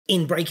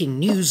In breaking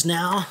news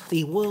now,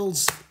 the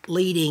world's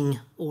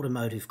leading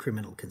automotive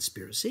criminal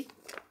conspiracy,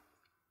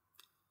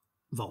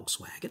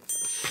 Volkswagen,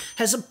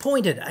 has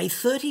appointed a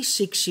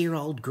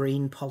 36-year-old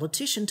Green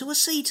politician to a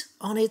seat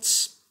on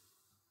its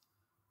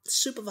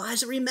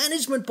Supervisory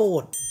Management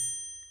Board.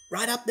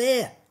 Right up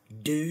there,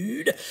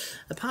 dude.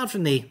 Apart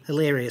from the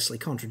hilariously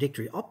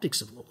contradictory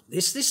optics of all of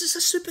this is a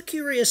super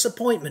curious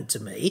appointment to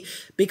me,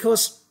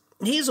 because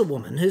here's a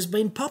woman who's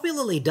been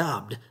popularly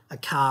dubbed a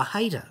car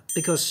hater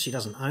because she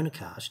doesn't own a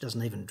car, she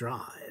doesn't even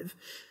drive,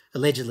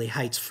 allegedly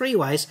hates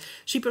freeways.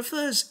 She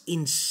prefers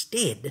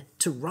instead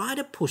to ride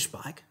a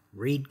pushbike,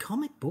 read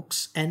comic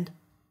books and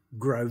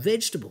grow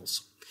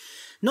vegetables.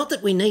 Not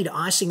that we need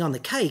icing on the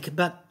cake,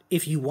 but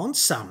if you want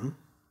some,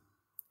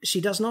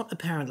 she does not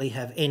apparently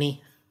have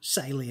any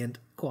salient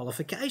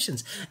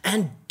qualifications.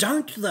 And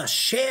don't the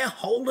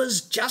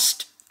shareholders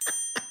just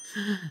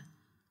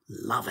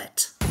love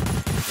it?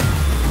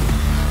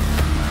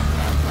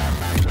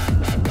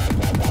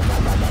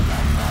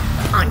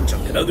 I'm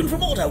John Cadogan from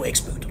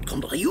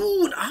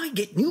AutoExpert.com.au, and I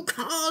get new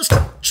cars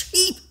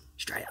cheap.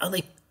 Australia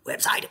only.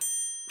 Website.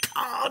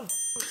 Card.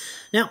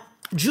 Now,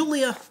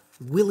 Julia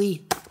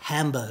Willie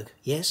Hamburg,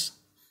 yes,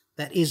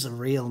 that is a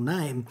real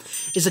name,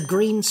 is a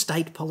Green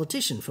state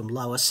politician from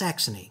Lower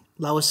Saxony.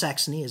 Lower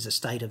Saxony is a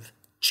state of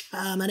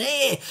charm and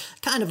air,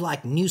 kind of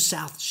like New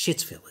South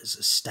Shitsville is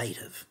a state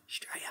of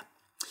Australia.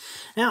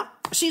 Now,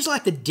 she's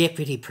like the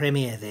deputy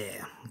premier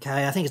there,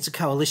 okay? I think it's a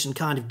coalition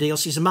kind of deal.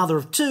 She's a mother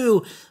of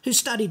two who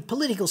studied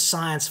political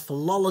science,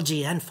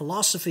 philology and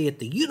philosophy at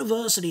the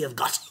University of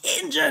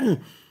Göttingen,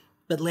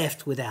 but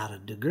left without a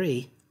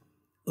degree.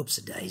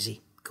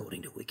 Oops-a-daisy,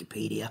 according to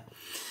Wikipedia.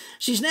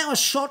 She's now a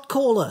shot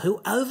caller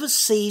who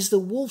oversees the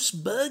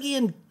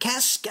Wolfsburgian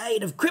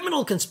cascade of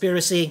criminal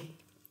conspiracy.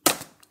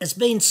 It's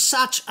been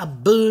such a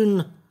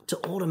boon to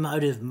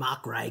automotive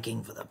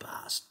muckraking for the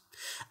past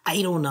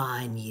 8 or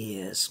 9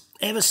 years,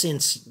 ever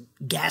since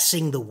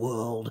gassing the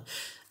world,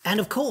 and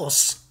of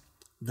course,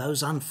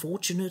 those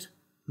unfortunate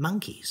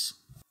monkeys.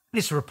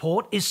 This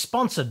report is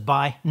sponsored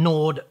by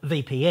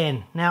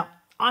NordVPN. Now,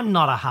 I'm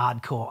not a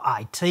hardcore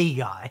IT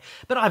guy,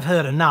 but I've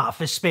heard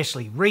enough,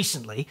 especially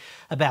recently,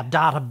 about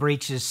data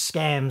breaches,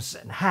 scams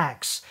and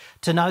hacks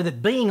to know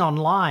that being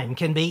online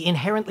can be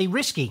inherently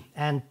risky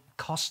and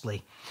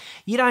costly.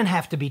 You don't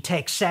have to be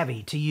tech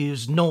savvy to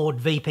use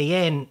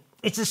NordVPN.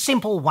 It's a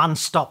simple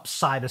one-stop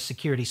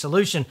cybersecurity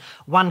solution.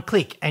 One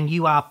click and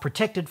you are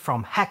protected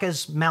from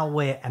hackers,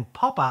 malware and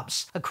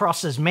pop-ups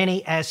across as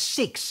many as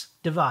 6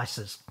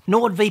 devices.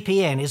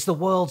 NordVPN is the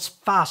world's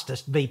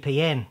fastest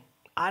VPN.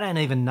 I don't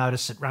even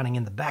notice it running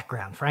in the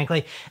background,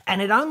 frankly,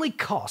 and it only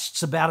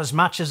costs about as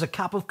much as a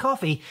cup of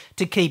coffee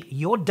to keep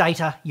your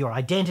data, your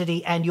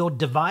identity and your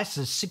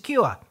devices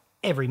secure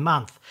every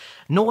month.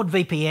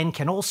 NordVPN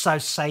can also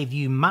save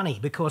you money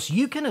because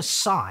you can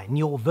assign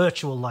your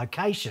virtual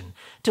location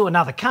to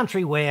another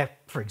country where,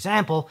 for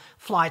example,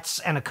 flights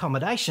and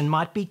accommodation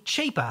might be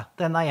cheaper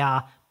than they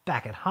are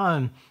back at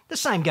home. The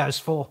same goes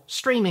for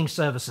streaming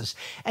services,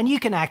 and you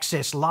can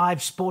access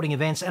live sporting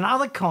events and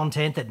other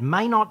content that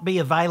may not be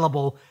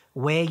available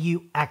where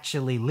you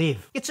actually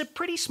live. It's a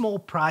pretty small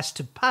price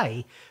to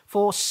pay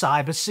for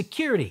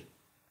cybersecurity.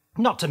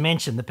 Not to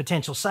mention the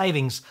potential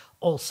savings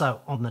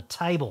also on the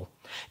table.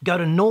 Go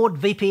to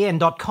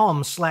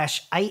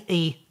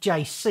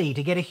nordvpn.com/AEJC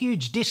to get a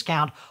huge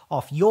discount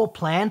off your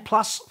plan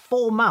plus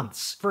 4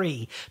 months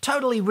free.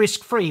 Totally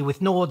risk-free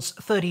with Nord's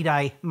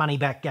 30-day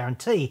money-back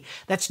guarantee.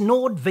 That's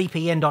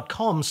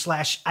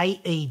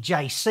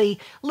nordvpn.com/AEJC.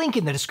 Link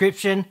in the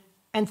description.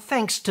 And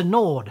thanks to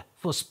Nord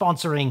for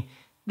sponsoring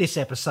this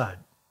episode.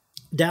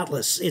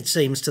 Doubtless, it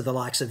seems to the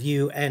likes of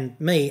you and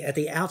me at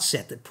the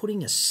outset that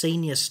putting a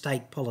senior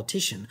state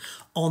politician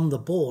on the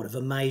board of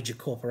a major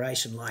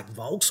corporation like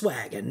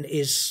Volkswagen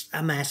is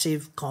a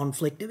massive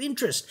conflict of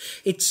interest.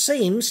 It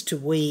seems to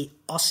we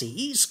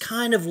Aussies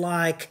kind of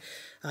like,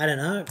 I don't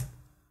know,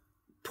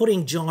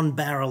 putting John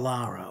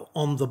Barilaro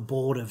on the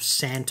board of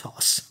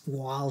Santos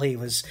while he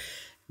was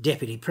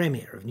Deputy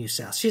Premier of New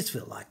South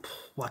Shitsville. Like,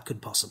 what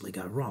could possibly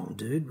go wrong,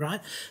 dude,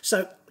 right?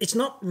 So it's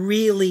not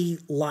really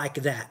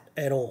like that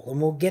at all,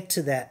 and we'll get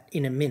to that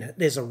in a minute.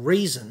 There's a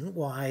reason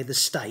why the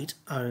state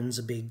owns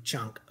a big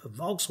chunk of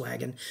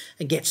Volkswagen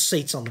and gets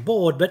seats on the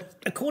board,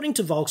 but according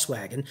to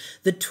Volkswagen,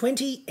 the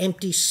 20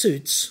 empty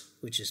suits,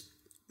 which is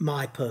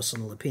my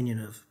personal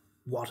opinion of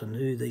what and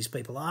who these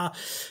people are,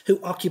 who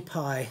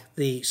occupy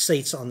the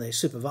seats on their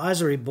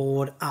supervisory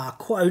board are,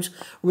 quote,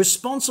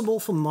 responsible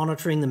for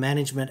monitoring the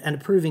management and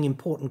approving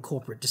important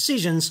corporate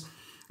decisions.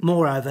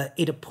 Moreover,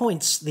 it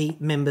appoints the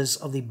members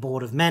of the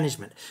board of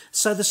management.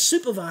 So the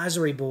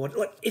supervisory board,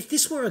 look, if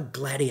this were a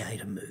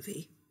gladiator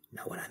movie, you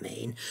know what I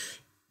mean,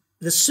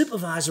 the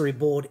supervisory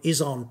board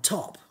is on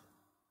top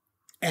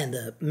and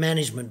the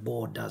management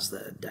board does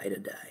the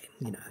day-to-day.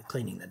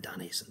 cleaning the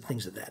dunnies and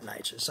things of that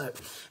nature. So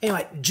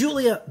anyway,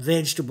 Julia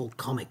Vegetable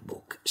Comic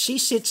Book. She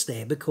sits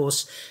there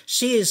because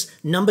she is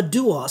number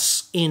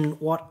duos in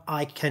what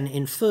I can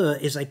infer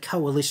is a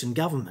coalition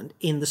government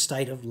in the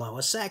state of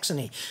Lower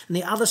Saxony. And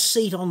the other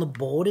seat on the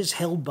board is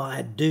held by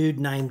a dude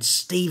named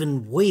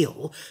Stephen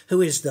Wheel,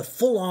 who is the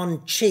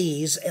full-on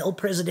cheese El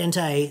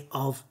Presidente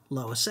of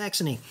Lower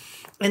Saxony.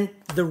 And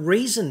the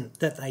reason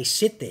that they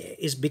sit there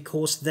is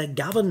because the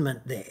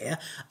government there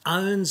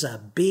owns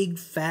a big,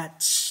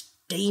 fat,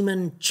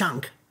 steaming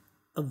chunk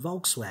of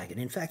Volkswagen.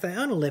 In fact, they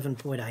own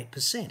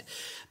 11.8%.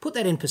 Put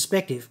that in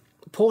perspective,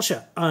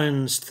 Porsche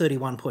owns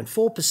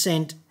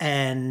 31.4%,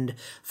 and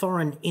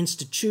foreign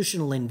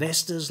institutional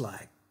investors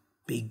like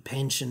big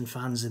pension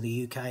funds in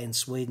the UK and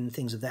Sweden,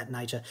 things of that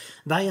nature,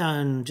 they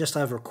own just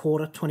over a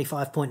quarter,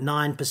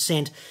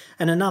 25.9%.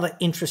 And another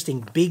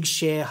interesting big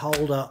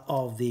shareholder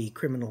of the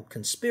criminal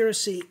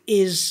conspiracy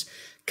is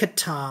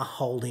Qatar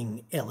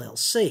Holding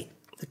LLC.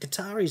 The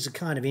Qataris are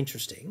kind of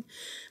interesting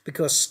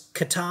because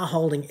Qatar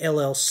Holding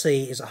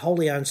LLC is a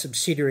wholly owned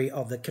subsidiary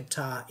of the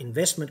Qatar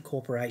Investment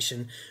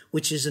Corporation,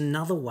 which is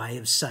another way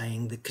of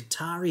saying the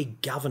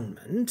Qatari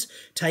government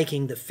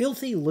taking the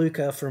filthy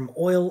lucre from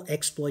oil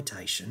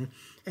exploitation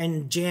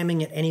and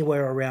jamming it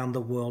anywhere around the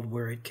world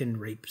where it can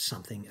reap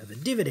something of a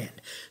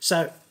dividend.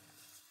 So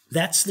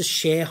that's the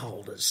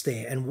shareholders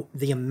there and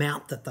the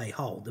amount that they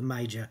hold, the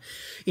major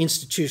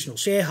institutional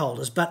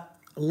shareholders. But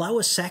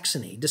Lower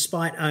Saxony,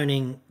 despite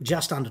owning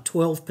just under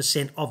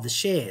 12% of the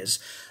shares,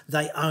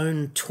 they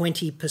own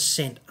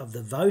 20% of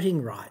the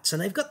voting rights.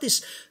 And they've got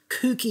this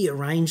kooky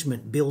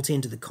arrangement built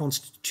into the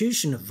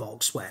constitution of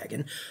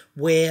Volkswagen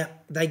where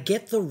they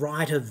get the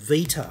right of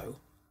veto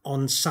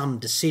on some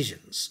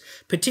decisions,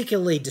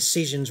 particularly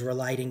decisions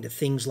relating to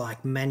things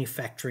like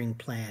manufacturing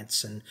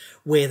plants and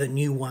where the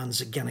new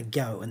ones are going to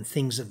go and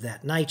things of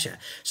that nature.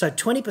 So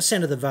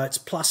 20% of the votes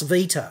plus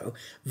veto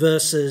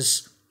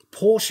versus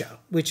Porsche,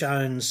 which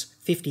owns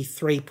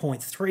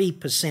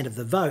 53.3% of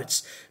the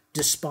votes,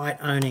 despite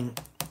owning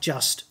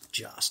just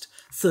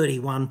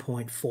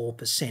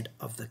 31.4%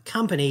 of the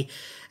company.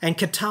 And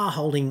Qatar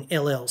Holding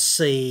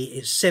LLC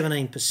is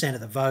 17%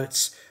 of the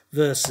votes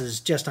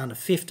versus just under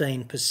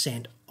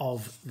 15%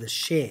 of the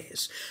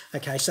shares.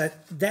 Okay, so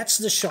that's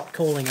the shot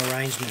calling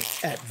arrangement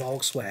at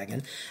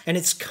Volkswagen, and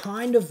it's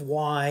kind of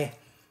why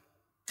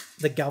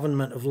the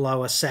government of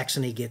Lower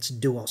Saxony gets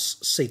duos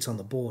seats on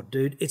the board,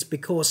 dude. It's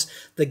because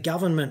the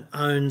government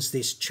owns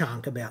this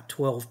chunk, about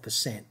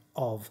 12%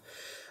 of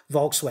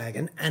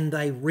Volkswagen, and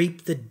they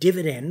reap the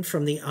dividend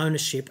from the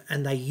ownership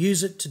and they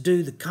use it to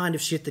do the kind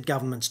of shit that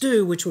governments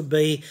do, which would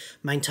be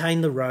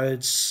maintain the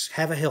roads,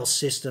 have a health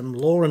system,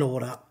 law and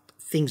order,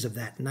 things of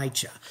that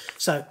nature.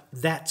 So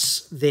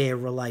that's their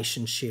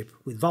relationship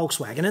with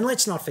Volkswagen. And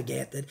let's not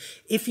forget that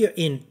if you're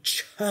in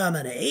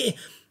Germany,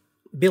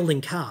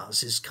 building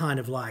cars is kind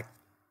of like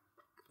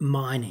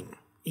mining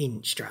in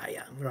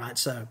Australia, right?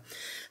 So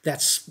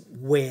that's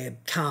where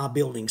car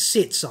building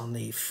sits on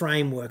the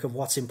framework of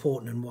what's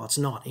important and what's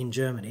not in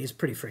Germany. It's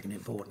pretty freaking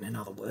important, in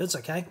other words,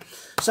 okay?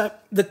 So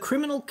the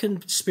Criminal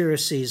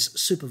Conspiracies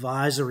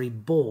Supervisory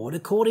Board,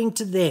 according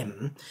to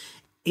them,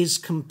 is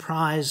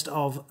comprised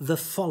of the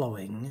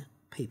following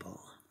people: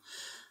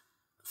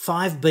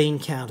 5 bean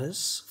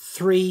counters,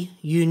 3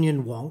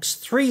 union wonks,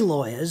 3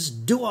 lawyers,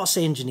 duos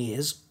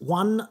engineers,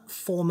 1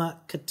 former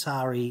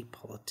Qatari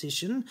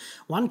politician,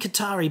 1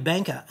 Qatari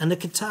banker, and the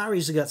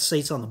Qataris have got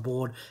seats on the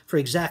board for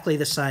exactly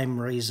the same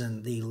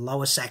reason the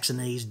Lower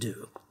Saxonese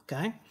do,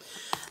 okay?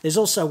 There's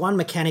also 1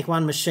 mechanic,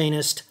 1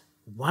 machinist,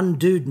 1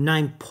 dude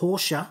named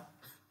Porsche,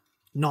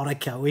 not a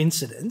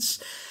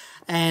coincidence,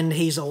 and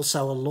he's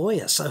also a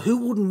lawyer. So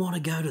who wouldn't want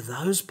to go to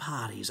those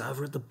parties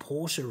over at the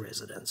Porsche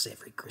residence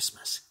every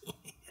Christmas?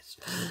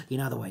 You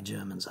know the way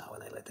Germans are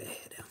when they let their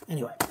hair down.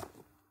 Anyway,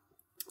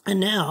 and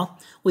now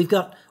we've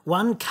got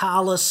 1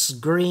 Carlos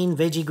Green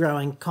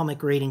veggie-growing,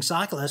 comic-reading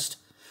cyclist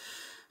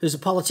who's a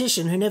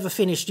politician who never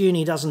finished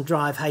uni, doesn't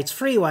drive, hates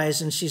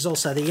freeways, and she's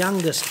also the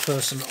youngest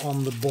person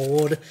on the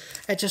board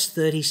at just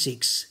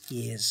 36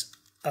 years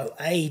of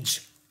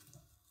age.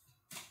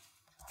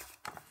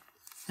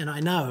 And I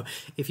know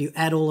if you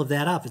add all of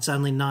that up, it's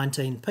only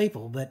 19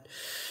 people, but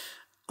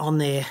on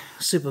their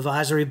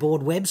supervisory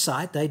board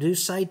website, they do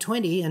say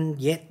 20, and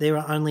yet there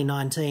are only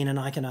 19, and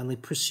I can only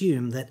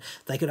presume that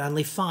they could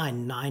only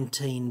find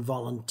 19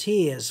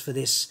 volunteers for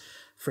this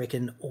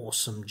freaking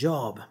awesome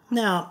job.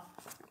 Now,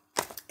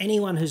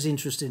 anyone who's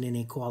interested in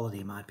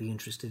equality might be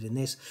interested in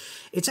this.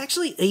 It's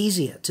actually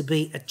easier to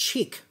be a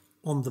chick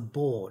on the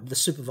board, the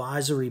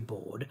supervisory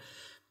board,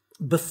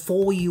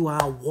 before you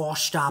are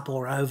washed up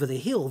or over the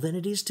hill than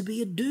it is to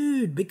be a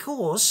dude,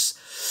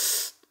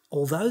 because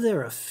although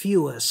there are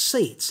fewer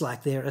seats,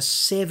 like there are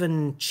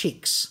 7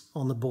 chicks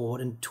on the board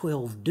and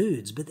 12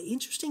 dudes, but the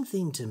interesting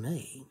thing to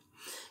me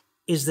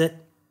is that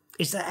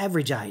it's the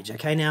average age,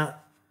 okay? Now,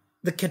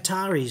 the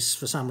Qataris,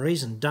 for some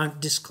reason,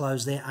 don't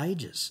disclose their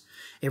ages.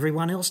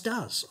 Everyone else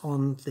does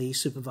on the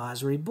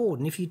supervisory board.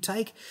 And if you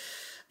take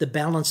the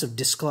balance of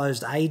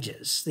disclosed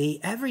ages, the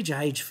average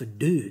age for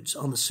dudes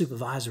on the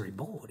supervisory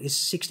board is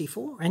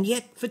 64, and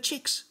yet for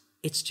chicks,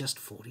 it's just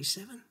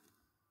 47.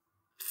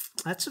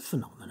 That's a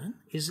phenomenon,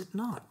 is it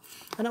not?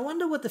 And I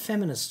wonder what the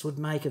feminists would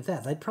make of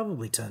that. They'd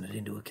probably turn it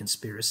into a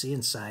conspiracy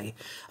and say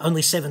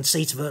only 7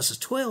 seats versus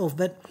 12,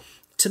 but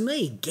to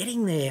me,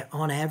 getting there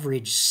on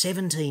average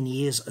 17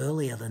 years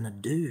earlier than a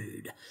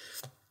dude,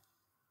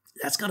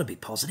 that's got to be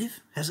positive,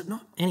 has it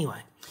not?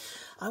 Anyway,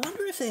 I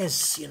wonder if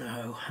there's,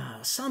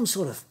 some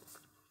sort of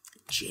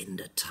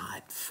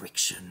gender-type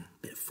friction,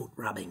 bit of foot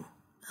rubbing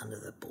under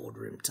the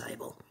boardroom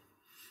table.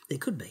 There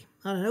could be.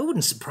 I don't know, it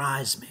wouldn't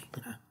surprise me,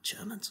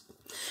 Germans.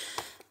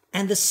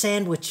 And the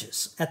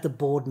sandwiches at the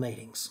board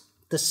meetings.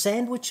 The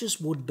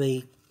sandwiches would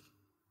be,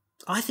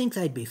 I think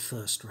they'd be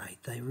first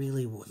rate. They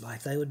really would.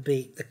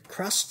 The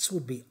crusts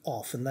would be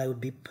off and they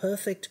would be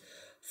perfect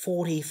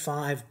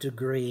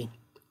 45-degree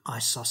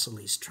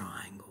isosceles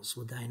triangles,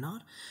 would they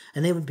not?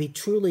 And there would be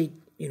truly,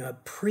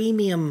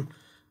 premium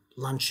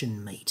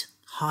luncheon meat,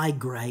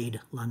 high-grade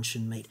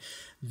luncheon meat.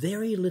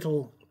 Very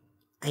little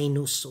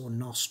anus or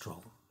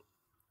nostril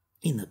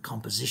in the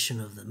composition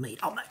of the meat.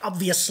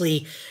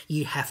 Obviously,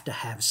 you have to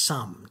have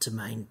some to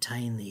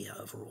maintain the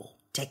overall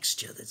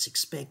texture that's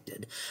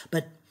expected,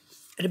 but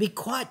it'd be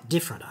quite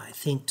different, I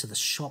think, to the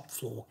shop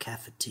floor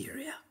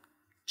cafeteria.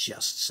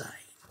 Just saying.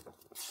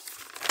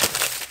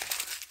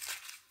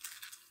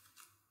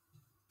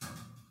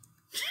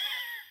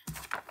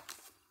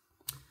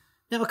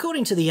 Now,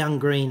 according to the young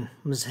green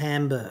Ms.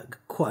 Hamburg,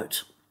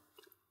 quote,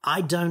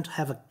 "I don't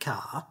have a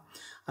car.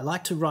 I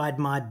like to ride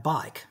my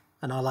bike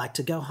and I like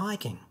to go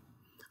hiking.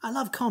 I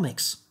love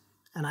comics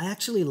and I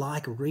actually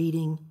like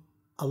reading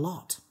a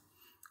lot.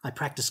 I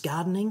practice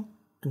gardening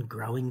and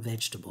growing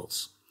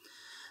vegetables."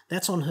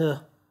 That's on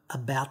her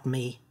About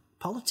Me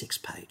politics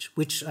page,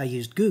 which I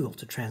used Google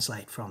to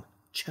translate from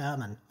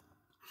German.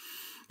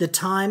 The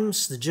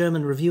Times, the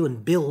German Review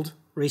and Bild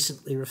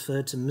recently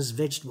referred to Ms.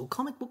 Vegetable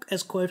comic book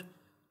as, quote,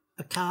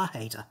 "a car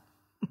hater."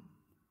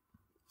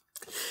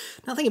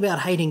 Nothing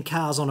about hating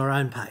cars on her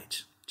own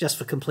page, just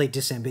for complete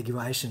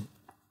disambiguation.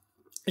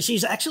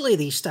 She's actually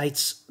the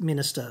state's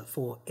Minister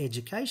for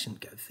Education,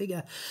 go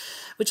figure,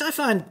 which I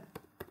find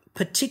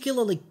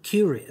particularly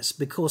curious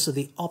because of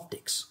the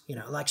optics.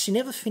 She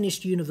never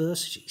finished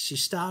university. She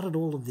started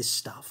all of this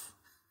stuff,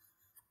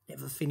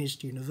 never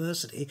finished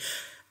university,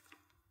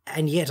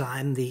 and yet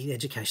I'm the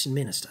Education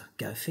Minister,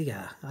 go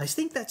figure. I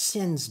think that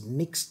sends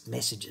mixed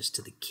messages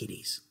to the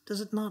kiddies, does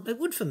it not? It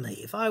would for me.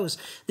 If I was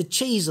the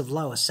cheese of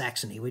Lower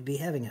Saxony, we'd be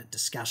having a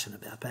discussion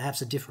about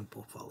perhaps a different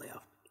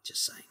portfolio,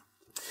 just saying.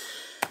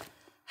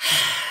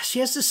 She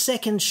has the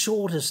second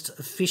shortest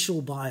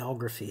official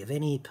biography of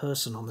any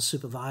person on the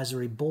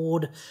supervisory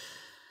board,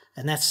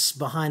 and that's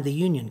behind the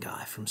union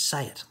guy from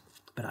Say It.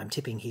 But I'm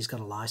tipping he's got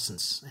a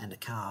licence and a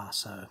car,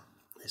 so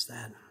there's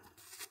that.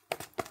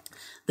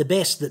 The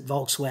best that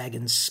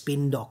Volkswagen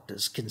spin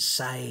doctors can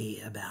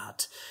say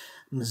about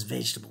Ms.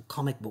 Vegetable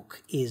comic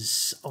book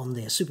is on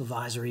their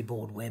supervisory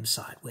board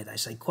website, where they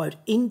say, quote,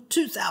 "In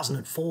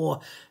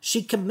 2004,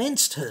 she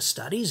commenced her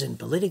studies in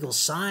political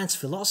science,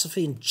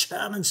 philosophy and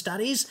German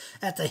studies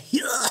at the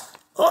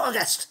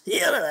August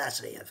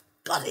University of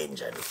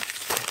Göttingen."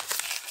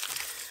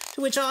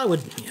 To which I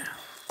would,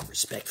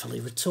 respectfully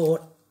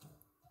retort,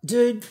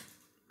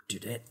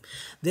 dudette,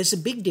 there's a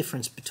big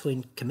difference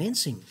between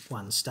commencing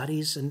one's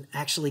studies and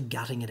actually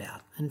gutting it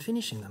out and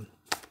finishing them.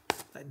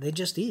 There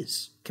just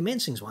is.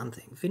 Commencing's one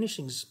thing,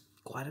 finishing's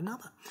quite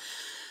another.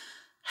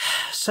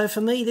 So for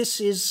me, this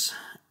is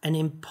an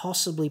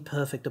impossibly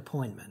perfect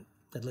appointment,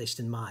 at least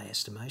in my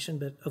estimation,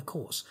 but of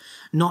course,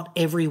 not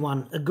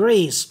everyone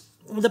agrees.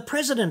 The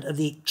president of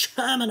the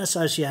German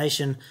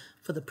Association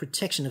for the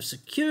Protection of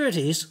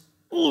Securities,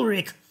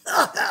 Ulrich,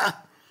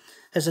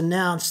 has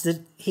announced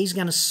that he's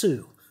going to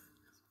sue.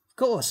 Of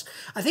course,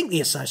 I think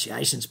the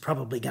association's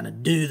probably going to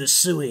do the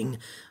suing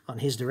on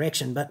his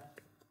direction, but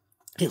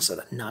he'll sort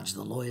of nudge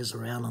the lawyers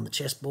around on the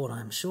chessboard,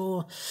 I'm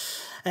sure.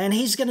 And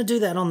he's going to do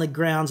that on the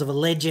grounds of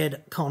alleged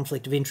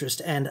conflict of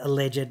interest and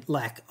alleged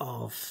lack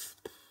of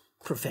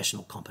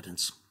professional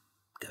competence.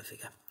 Go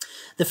figure.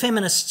 The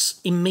feminists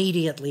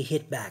immediately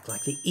hit back,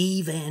 like the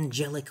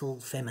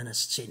evangelical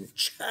feminists in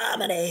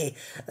Germany.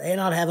 They're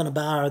not having a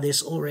bar of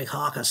this Ulrich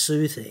Harker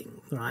sue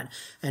thing, right?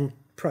 And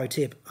pro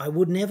tip, I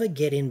would never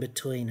get in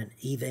between an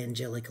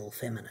evangelical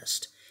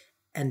feminist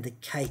and the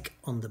cake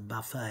on the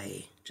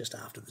buffet just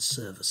after the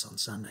service on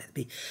Sunday. It'd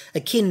be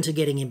akin to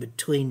getting in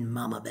between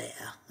Mama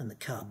Bear and the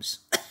Cubs.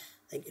 I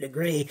think you'd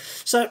agree.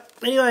 So,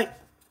 anyway,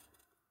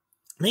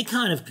 they're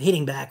kind of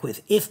hitting back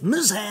with, if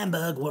Ms.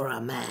 Hamburg were a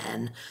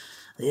man,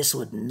 this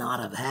would not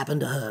have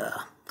happened to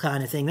her,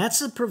 kind of thing. That's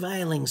the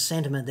prevailing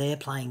sentiment there,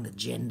 playing the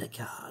gender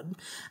card.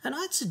 And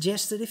I'd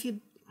suggest that if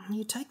you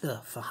take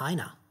the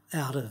vagina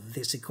out of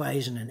this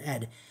equation and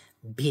add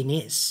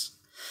penis,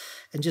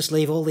 and just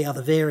leave all the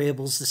other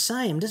variables the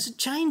same, does it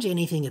change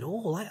anything at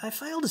all? I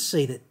fail to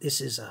see that this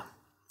is a,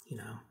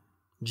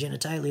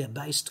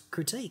 genitalia-based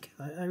critique.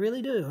 I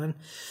really do. And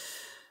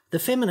the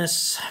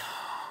feminists,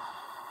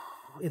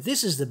 if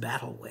this is the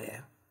battle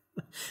where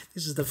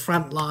this is the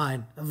front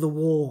line of the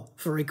war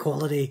for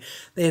equality,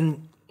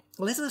 then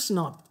let us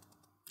not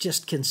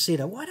just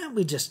consider, why don't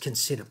we just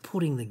consider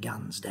putting the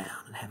guns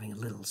down and having a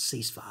little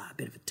ceasefire, a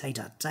bit of a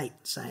tete-a-tete,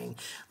 saying,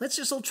 let's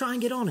just all try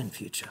and get on in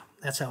future.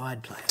 That's how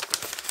I'd play it.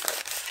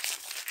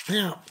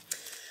 Now,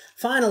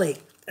 finally,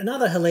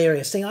 another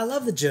hilarious thing. I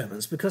love the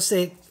Germans because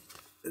they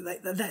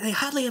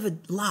hardly ever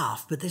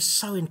laugh, but they're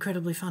so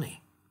incredibly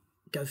funny.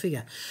 Go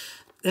figure.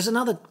 There's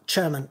another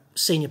German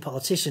senior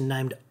politician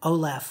named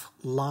Olaf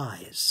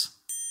Lies,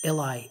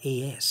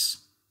 Lies,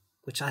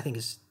 which I think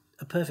is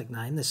a perfect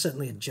name. There's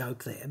certainly a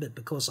joke there, but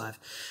because I've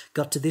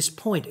got to this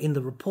point in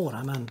the report,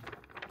 I'm on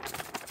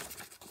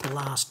the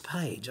last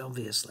page,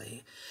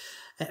 obviously,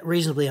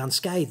 reasonably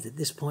unscathed at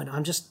this point.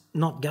 I'm just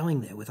not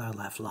going there with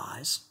Olaf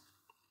Lies.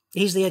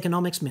 He's the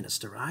economics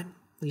minister, right?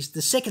 He's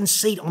the second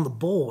seat on the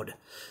board.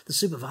 The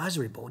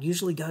supervisory board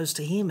usually goes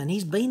to him, and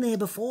he's been there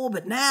before,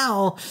 but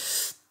now,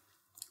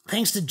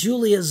 thanks to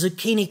Julia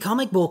Zucchini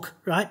comic book,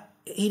 right,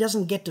 he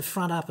doesn't get to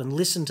front up and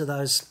listen to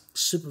those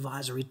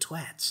supervisory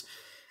twats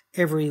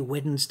every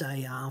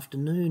Wednesday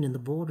afternoon in the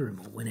boardroom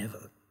or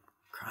whenever.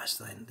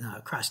 Christ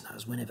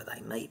knows whenever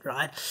they meet,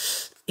 right?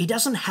 He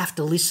doesn't have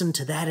to listen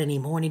to that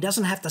anymore, and he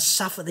doesn't have to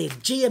suffer their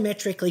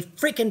geometrically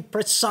freaking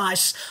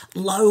precise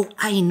low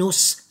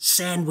anus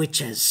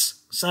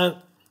sandwiches. So,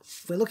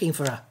 if we're looking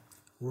for a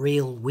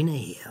real winner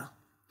here,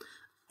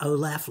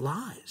 Olaf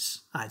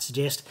Lies. I'd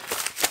suggest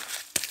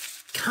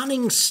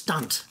cunning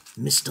stunt,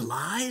 Mr.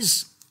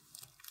 Lies.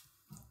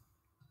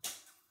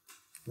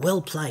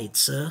 Well played,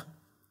 sir,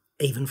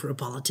 even for a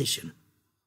politician.